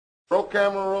Roll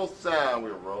camera, roll sound.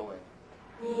 We're rolling.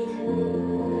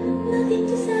 Nothing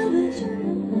to salvage.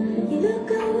 You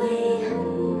look away,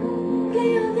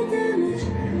 clear all the damage.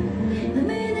 The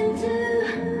meaning to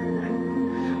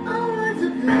all words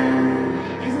of love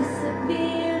has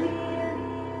disappeared.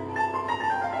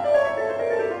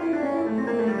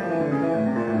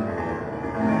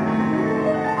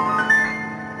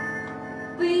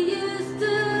 We used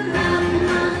to love.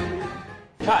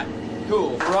 Cut.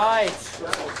 Cool. Right.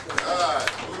 Alright,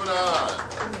 moving on.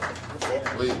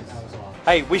 Please.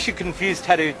 Hey, we should confuse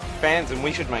T.A.T.u fans and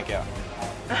we should make out.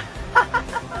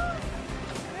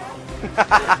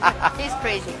 He's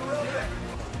crazy.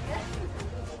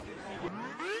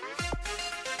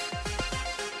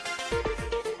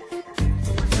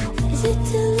 Is it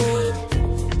too late?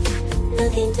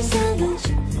 Nothing to salvage.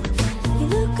 You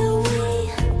look away,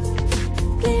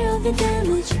 clear all the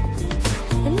damage.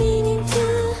 The meaning to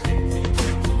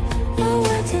all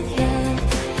words of love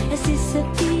has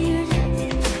disappeared.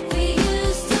 We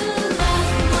used to love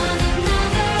one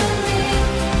another, live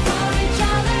for each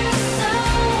other, so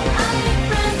I'm a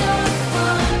friend or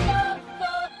foe.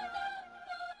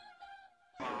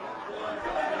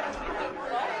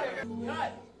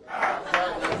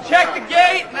 Check the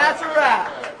gate and that's a wrap.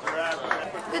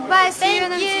 Goodbye, see you.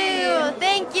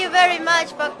 Thank you very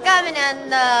much for coming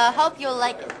and hope you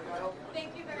like it.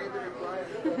 Thank you very much.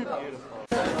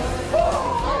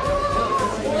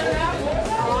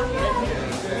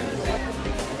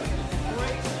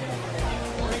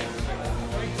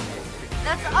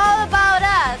 That's all about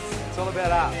us. It's all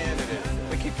about us.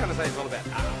 We keep trying to say it's all about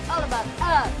us. All about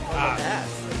us.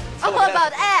 All All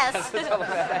about us. It's all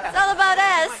about us. It's all about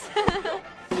us.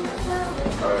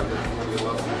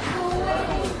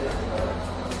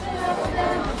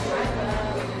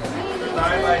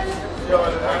 Sorry, like,